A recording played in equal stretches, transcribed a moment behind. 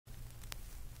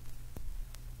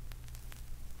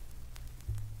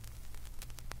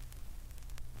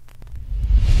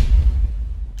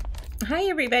Hi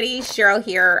everybody, Cheryl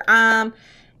here.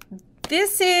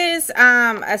 This is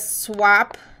a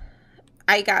swap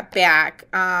I got back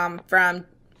from,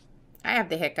 I have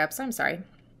the hiccups, I'm sorry,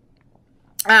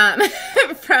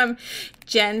 from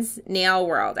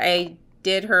JennzNailWorld. I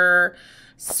did her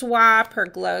swap, her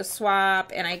glow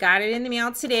swap, and I got it in the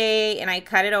mail today, and I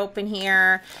cut it open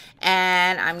here,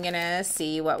 and I'm gonna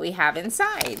see what we have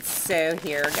inside. So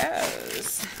here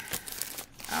goes.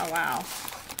 Oh wow.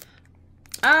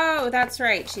 Oh, that's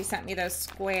right. She sent me those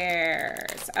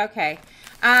squares. Okay.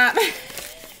 I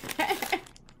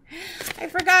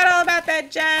forgot all about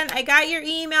that, Jen. I got your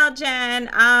email,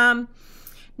 Jen.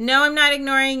 No, I'm not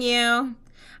ignoring you.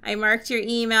 I marked your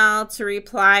email to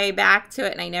reply back to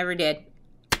it, and I never did.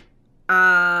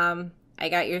 I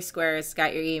got your squares,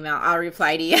 got your email. I'll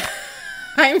reply to you.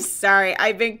 I'm sorry.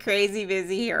 I've been crazy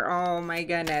busy here. Oh, my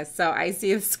goodness. So I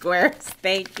see the squares.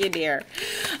 Thank you, dear.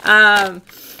 All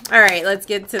right, let's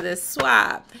get to this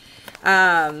swap.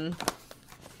 And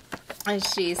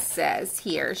she says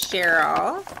here,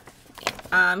 Cheryl,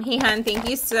 hey, hun, thank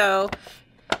you so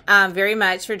very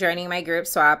much for joining my group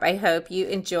swap. I hope you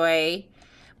enjoy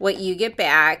what you get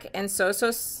back. And so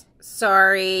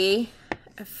sorry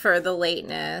for the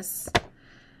lateness.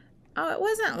 Oh, it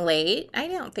wasn't late. I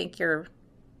don't think your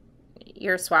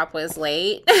swap was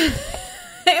late. It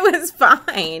was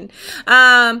fine.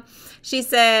 She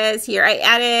says here, I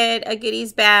added a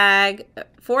goodies bag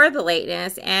for the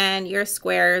lateness, and your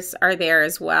squares are there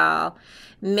as well.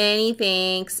 Many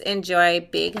thanks. Enjoy.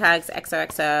 Big hugs.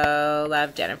 XOXO.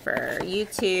 Love, Jennifer.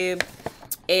 YouTube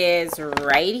is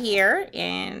right here,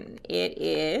 and it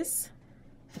is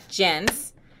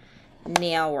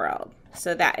JennzNailWorld.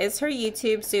 So that is her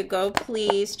YouTube. So go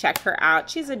please check her out.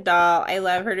 She's a doll. I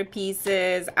love her to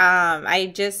pieces.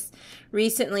 I just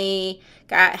recently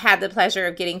had the pleasure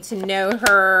of getting to know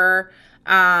her.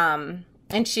 And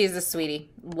she's a sweetie.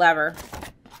 Love her.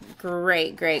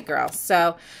 Great girl.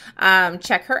 So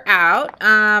check her out.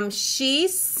 She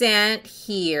sent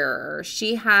here.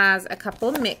 She has a couple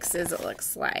of mixes, it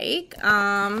looks like.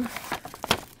 Let's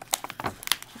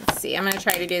see. I'm going to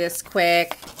try to do this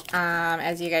quick.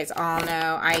 As you guys all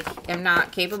know, I am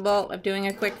not capable of doing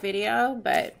a quick video,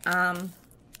 but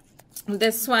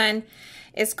this one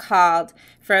is called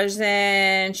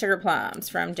Frozen Sugar Plums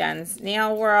from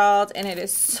JennzNailWorld, and it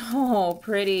is so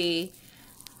pretty.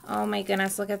 Oh my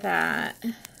goodness, look at that.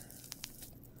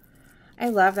 I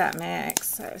love that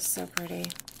mix. That is so pretty.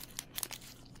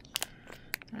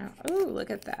 Oh, look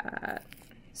at that.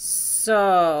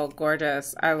 So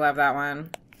gorgeous. I love that one.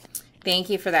 Thank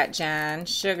you for that, Jen.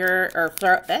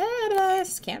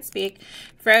 Can't speak.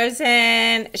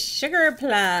 Frozen sugar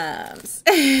plums.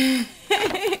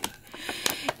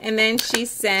 And then she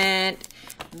sent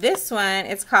this one.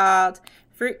 It's called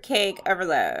Fruitcake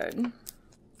Overload.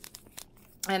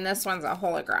 And this one's a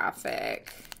holographic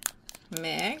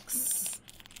mix.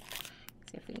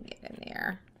 See if we can get in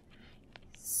there.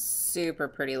 Super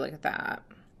pretty. Look at that.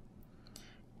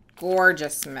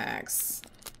 Gorgeous mix.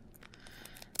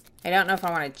 I don't know if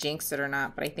I want to jinx it or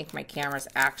not, but I think my camera's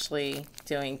actually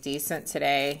doing decent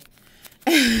today.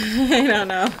 I don't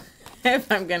know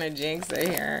if I'm going to jinx it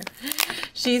here.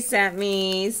 She sent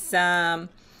me some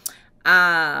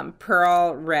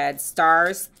pearl red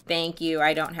stars. Thank you.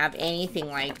 I don't have anything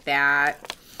like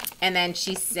that. And then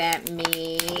she sent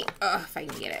me, oh, if I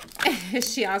can get it.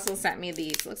 She also sent me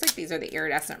these. Looks like these are the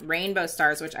iridescent rainbow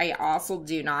stars, which I also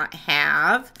do not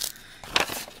have.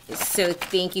 So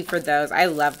thank you for those. I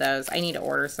love those. I need to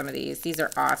order some of these. These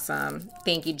are awesome.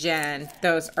 Thank you, Jen.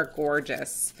 Those are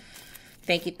gorgeous.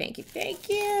 Thank you, thank you, thank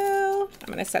you. I'm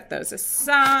going to set those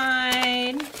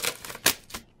aside.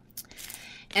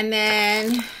 And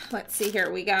then, let's see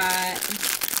here. We got,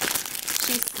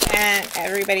 she sent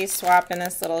everybody swapping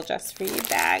this little just for you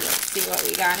bag. Let's see what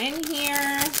we got in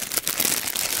here.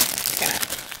 Gonna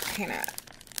kind of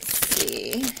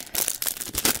see.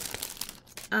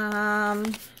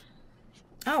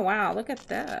 Oh wow, look at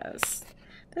this.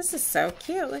 This is so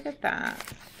cute. Look at that.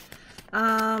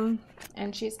 And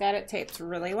she's got it taped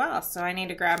really well. So I need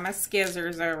to grab my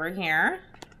skizzers over here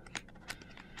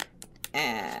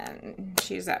and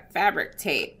choose that fabric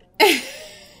tape.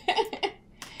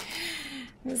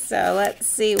 So let's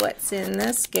see what's in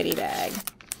this goodie bag.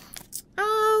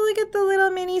 Oh, look at the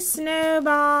little mini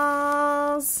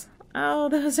snowballs. Oh,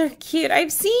 those are cute.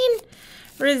 I've seen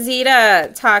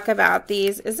Rosita talk about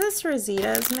these. Is this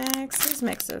Rosita's mix? Whose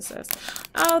mix is this?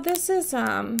 Oh, this is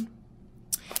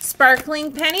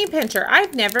Sparkling Penny Pincher.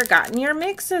 I've never gotten your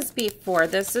mixes before.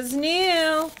 This is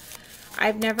new.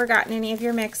 I've never gotten any of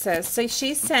your mixes. So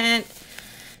she sent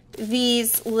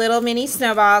these little mini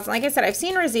snowballs. Like I said, I've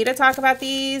seen Rosita talk about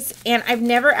these, and I've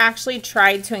never actually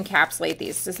tried to encapsulate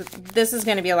these. This is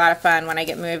going to be a lot of fun when I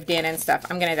get moved in and stuff.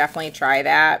 I'm going to definitely try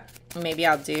that. Maybe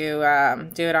I'll do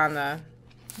it on the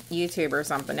YouTube or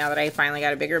something now that I finally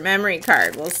got a bigger memory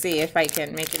card. We'll see if I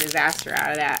can make a disaster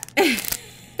out of that.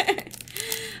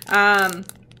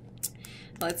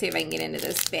 Let's see if I can get into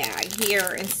this bag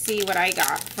here and see what I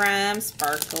got from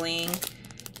Sparkling.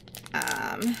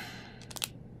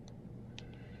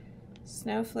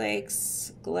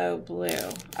 Snowflakes Glow Blue.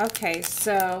 Okay,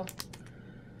 so,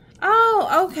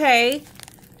 oh, okay.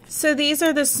 So these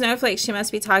are the snowflakes she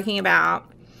must be talking about.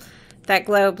 That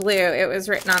glow blue. It was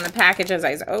written on the package as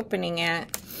I was opening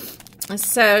it.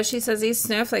 So she says these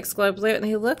snowflakes glow blue, and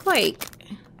they look like,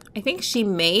 I think she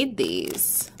made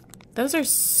these. Those are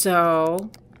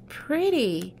so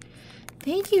pretty.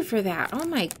 Thank you for that. Oh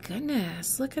my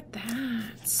goodness. Look at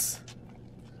that.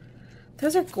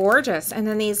 Those are gorgeous. And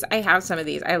then these, I have some of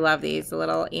these. I love these. The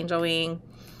little angel wing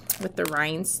with the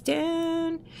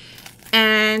rhinestone.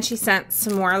 And she sent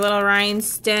some more little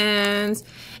rhinestones.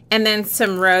 And then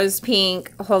some rose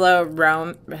pink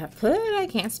I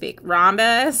can't speak.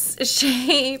 Rhombus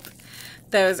shape.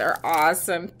 Those are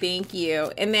awesome. Thank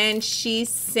you. And then she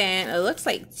sent, it looks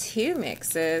like 2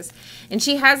 mixes. And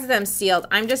she has them sealed.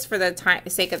 I'm just, for the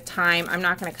sake of time, I'm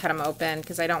not going to cut them open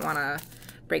because I don't want to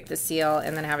break the seal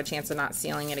and then have a chance of not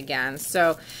sealing it again.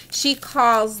 So she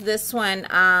calls this one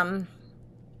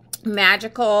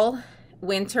Magical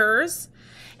Winters.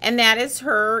 And that is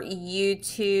her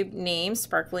YouTube name,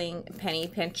 Sparkling Penny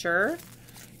Pincher.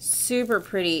 Super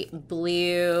pretty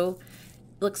blue.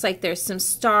 Looks like there's some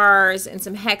stars and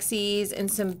some hexies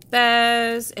and some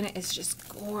bows. And it's just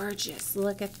gorgeous.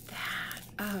 Look at that.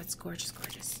 Oh, it's gorgeous,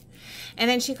 gorgeous. And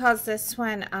then she calls this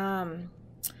one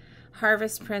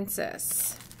Harvest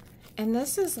Princess. And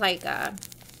this is like a,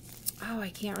 oh, I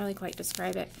can't really quite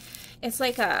describe it. It's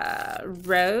like a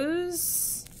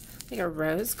rose, like a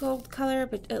rose gold color,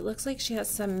 but it looks like she has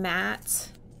some matte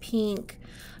pink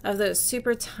of those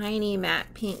super tiny matte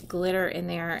pink glitter in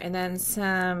there, and then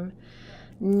some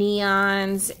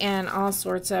neons and all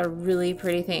sorts of really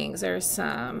pretty things. There's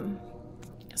some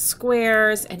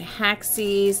squares and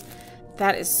hexies.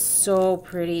 That is so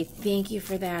pretty. Thank you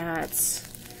for that.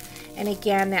 And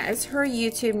again, that is her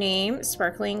YouTube name,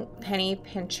 Sparkling Penny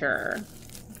Pincher.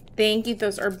 Thank you.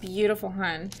 Those are beautiful,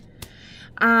 hun.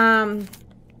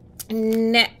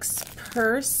 Next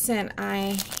person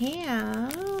I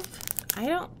have, I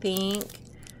don't think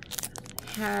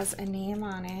has a name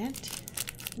on it.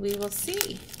 We will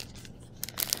see.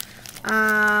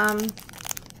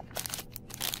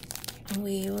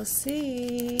 We will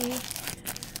see.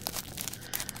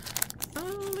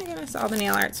 Oh my goodness, all the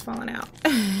nail art's falling out.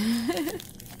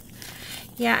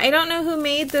 Yeah, I don't know who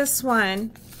made this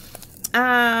one.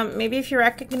 Maybe if you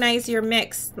recognize your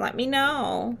mix, let me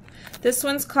know. This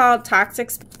one's called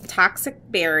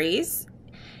Toxic Berries,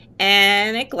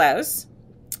 and it glows.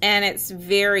 And it's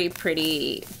very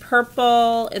pretty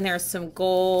purple, and there's some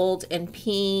gold and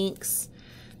pinks.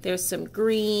 There's some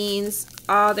greens,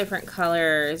 all different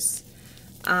colors.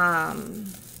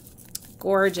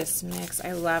 Gorgeous mix.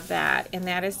 I love that. And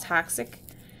that is Toxic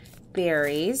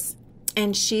Berries.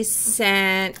 And she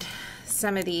sent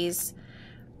some of these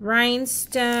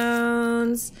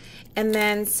rhinestones, and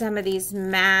then some of these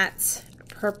matte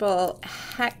purple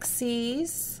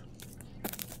hexies.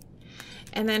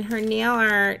 And then her nail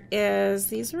art is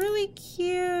these really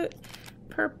cute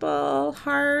purple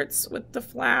hearts with the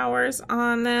flowers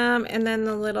on them, and then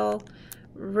the little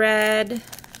red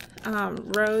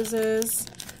roses.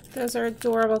 Those are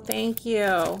adorable. Thank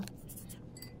you.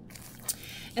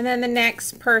 And then the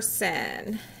next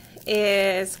person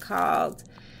is called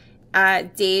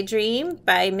Daydream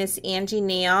by Miss Angie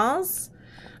Nails.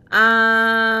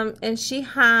 And she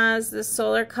has the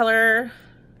solar color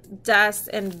dust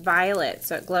and violet,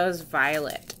 so it glows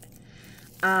violet.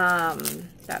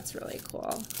 That's really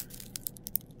cool.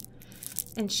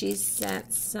 And she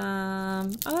sent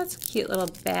some, oh, that's a cute little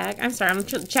bag. I'm sorry, I'm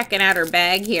checking out her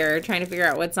bag here, trying to figure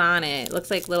out what's on it. It looks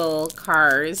like little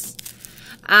cars.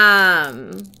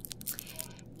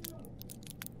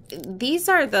 These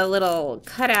are the little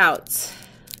cutout,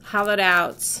 hollowed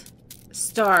out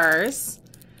stars.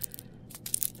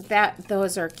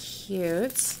 Those are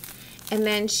cute. And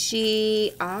then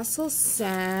she also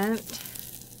sent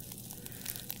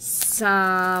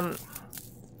some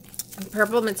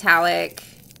purple metallic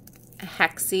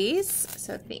hexies.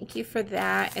 So thank you for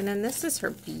that. And then this is her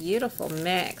beautiful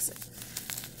mix.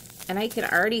 And I can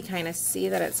already kind of see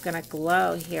that it's going to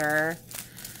glow here.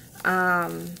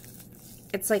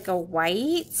 It's like a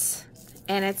white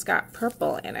and it's got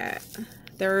purple in it.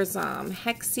 There's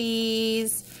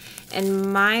Hexies and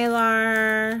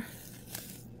Mylar.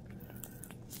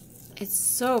 It's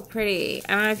so pretty.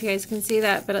 I don't know if you guys can see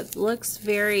that, but it looks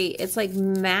very, it's like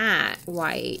matte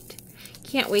white.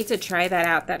 Can't wait to try that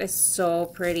out. That is so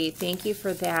pretty. Thank you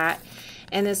for that.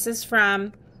 And this is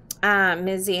from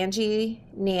Ms. Angie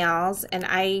Nails, and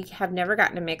I have never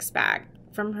gotten a mix bag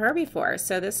from her before,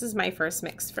 so this is my first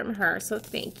mix from her, so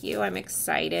thank you. I'm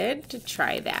excited to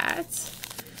try that.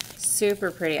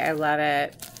 Super pretty. I love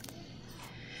it.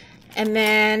 And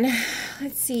then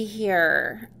let's see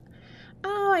here.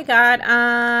 Oh, I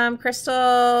got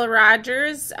Crystal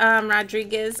Rodgers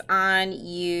Rodriguez on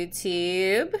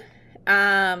YouTube.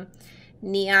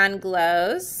 Neon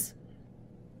Glows.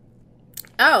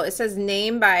 Oh, it says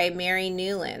name by Mary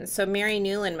Newland. So Mary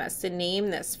Newland must have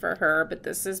named this for her, but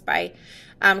this is by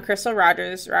Crystal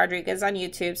Rodgers Rodriguez on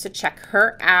YouTube. So check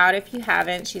her out if you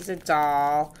haven't. She's a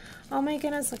doll. Oh my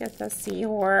goodness, look at the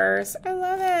seahorse. I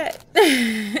love it.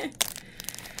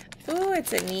 Ooh,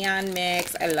 it's a neon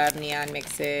mix. I love neon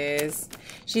mixes.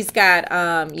 She's got,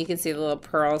 you can see the little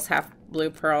pearls, half blue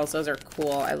pearls. Those are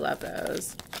cool. I love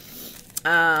those.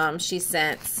 She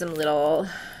sent some little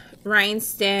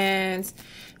rhinestones,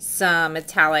 some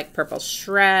metallic purple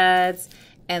shreds,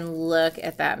 and look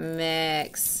at that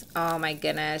mix. Oh my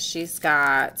goodness. She's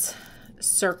got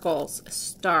circles,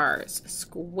 stars,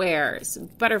 squares,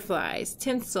 butterflies,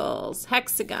 tinsels,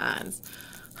 hexagons,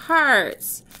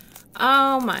 hearts.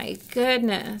 Oh my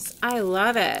goodness. I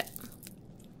love it.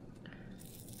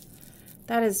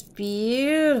 That is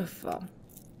beautiful.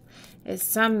 It's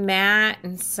some matte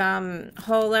and some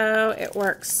holo. It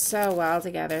works so well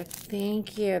together.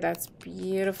 Thank you. That's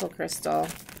beautiful, Crystal.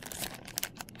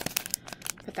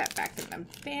 Put that back in the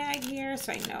bag here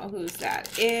so I know whose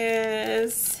that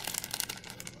is.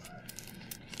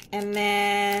 And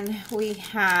then we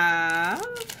have,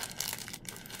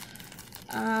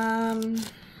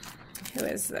 who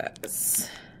is this?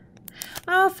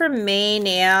 Oh, from May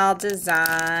Nail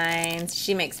Designs.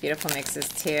 She makes beautiful mixes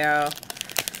too.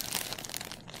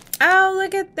 Oh,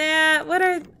 look at that. What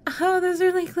are, oh, those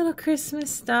are like little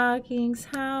Christmas stockings.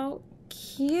 How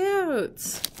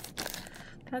cute.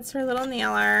 That's her little nail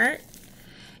art.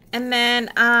 And then,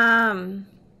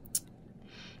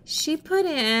 she put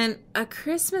in a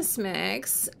Christmas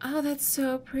mix. Oh, that's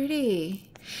so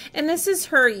pretty. And this is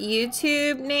her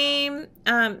YouTube name,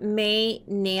 May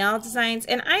Nail Designs.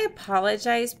 And I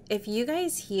apologize if you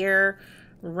guys hear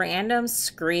random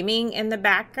screaming in the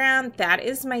background. That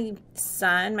is my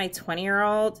son, my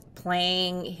 20-year-old,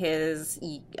 playing his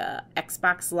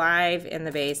Xbox Live in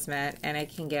the basement, and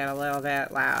it can get a little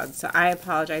bit loud. So I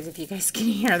apologize if you guys can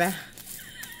hear that.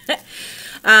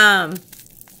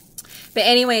 But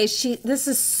anyway, this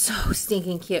is so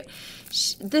stinking cute.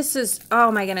 This is,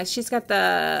 oh my goodness, she's got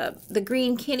the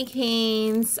green candy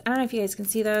canes. I don't know if you guys can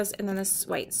see those. And then this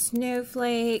white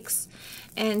snowflakes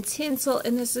and tinsel.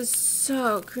 And this is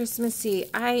so Christmassy.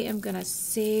 I am going to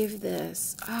save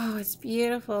this. Oh, it's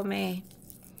beautiful, May.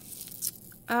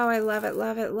 Oh, I love it,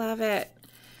 love it, love it.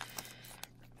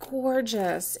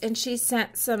 Gorgeous. And she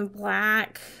sent some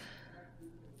black,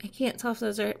 I can't tell if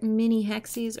those are mini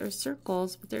hexies or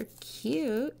circles, but they're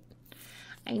cute.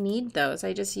 I need those.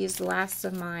 I just used the last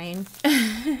of mine.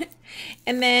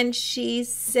 And then she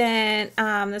sent,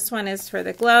 this one is for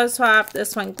the glow swap.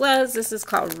 This one glows. This is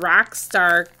called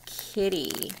Rockstar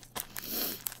Kitty.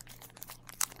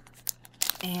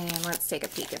 And let's take a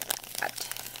peek at that.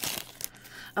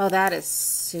 Oh, that is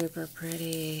super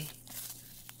pretty.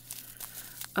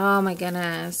 Oh my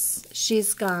goodness.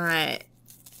 She's got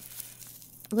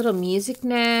little music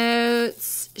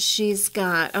notes. She's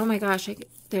got, oh my gosh,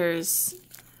 there's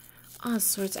all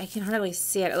sorts. I can hardly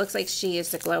see it. It looks like she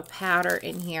used a glow powder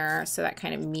in here, so that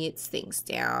kind of mutes things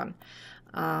down.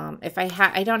 If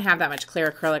I don't have that much clear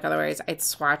acrylic, otherwise I'd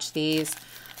swatch these.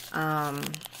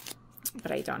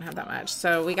 But I don't have that much.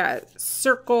 So we got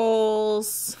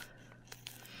circles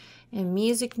and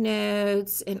music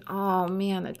notes, and oh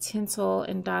man, the tinsel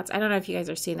and dots. I don't know if you guys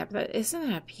are seeing that, but isn't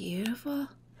that beautiful?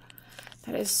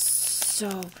 That is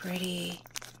so pretty.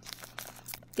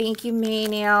 Thank you, May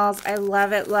Nails. I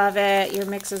love it, love it. Your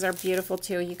mixes are beautiful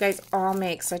too. You guys all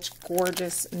make such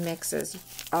gorgeous mixes. You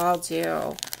all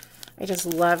do. I just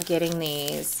love getting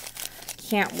these.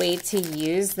 Can't wait to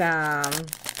use them.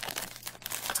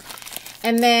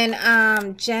 And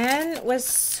then Jen was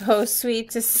so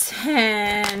sweet to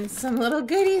send some little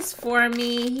goodies for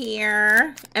me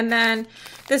here. And then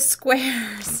the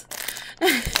squares.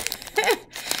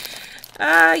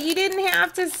 You didn't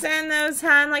have to send those,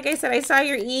 hon. Like I said, I saw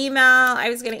your email. I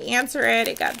was going to answer it.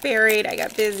 It got buried. I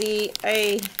got busy.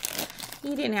 I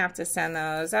you didn't have to send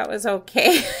those. That was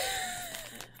okay.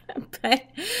 But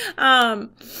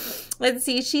let's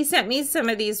see. She sent me some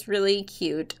of these really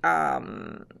cute.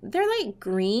 They're like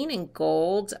green and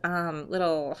gold,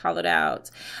 little hollowed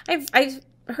out. I've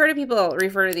heard of people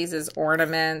refer to these as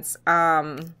ornaments.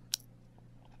 They're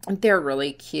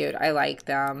really cute. I like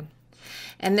them.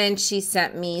 And then she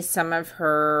sent me some of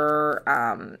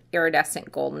her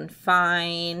iridescent golden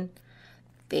fine.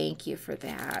 Thank you for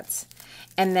that.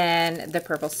 And then the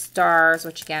purple stars,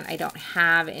 which again, I don't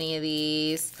have any of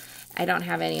these. I don't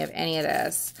have any of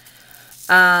this.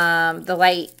 The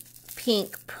light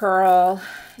pink pearl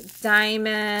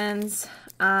diamonds,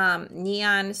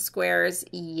 neon squares,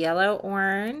 yellow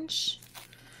orange,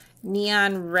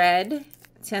 neon red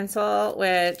tinsel,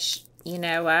 which, you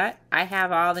know what? I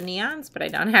have all the neons, but I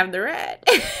don't have the red.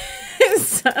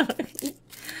 So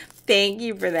thank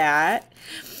you for that.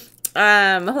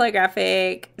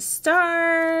 Holographic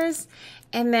stars,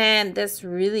 and then this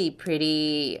really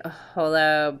pretty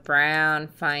holo brown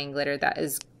fine glitter that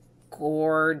is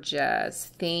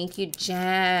gorgeous. Thank you,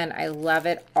 Jen. I love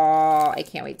it all. I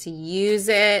can't wait to use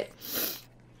it.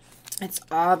 It's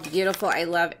all beautiful. I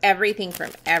love everything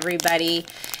from everybody.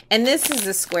 And this is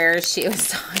the squares she was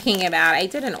talking about. I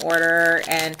did an order,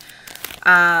 and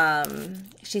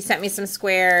she sent me some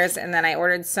squares, and then I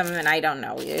ordered some, and I don't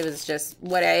know. It was just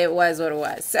what it was.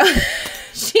 So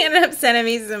she ended up sending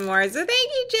me some more. So thank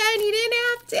you, Jen. You didn't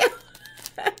have to.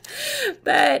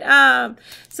 But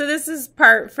so this is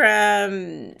part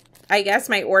from, I guess,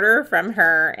 my order from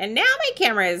her. And now my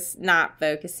camera is not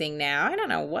focusing now. I don't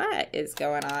know what is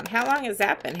going on. How long has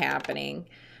that been happening?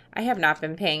 I have not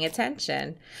been paying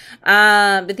attention.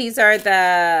 But these are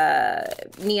the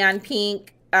neon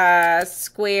pink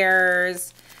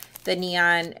squares, the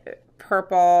neon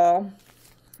purple,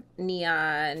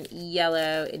 neon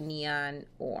yellow, and neon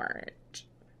orange.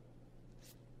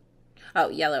 Oh,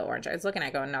 yellow orange. I was looking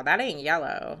at going, no, that ain't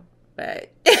yellow,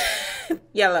 but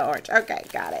yellow orange. Okay,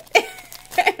 got it.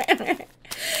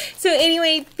 So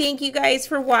anyway, thank you guys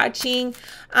for watching.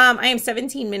 I am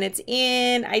 17 minutes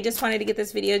in. I just wanted to get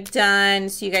this video done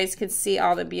so you guys could see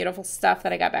all the beautiful stuff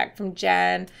that I got back from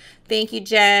Jen. Thank you,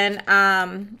 Jen.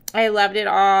 I loved it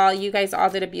all. You guys all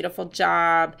did a beautiful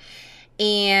job.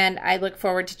 And I look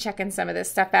forward to checking some of this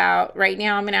stuff out. Right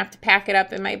now, I'm going to have to pack it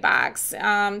up in my box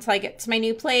until I get to my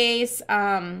new place.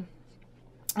 But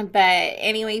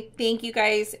anyway, thank you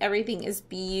guys. Everything is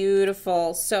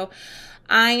beautiful. So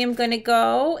I am going to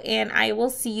go, and I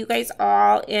will see you guys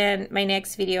all in my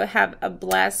next video. Have a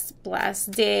blessed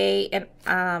day, and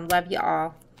love you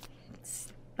all.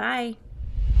 Bye.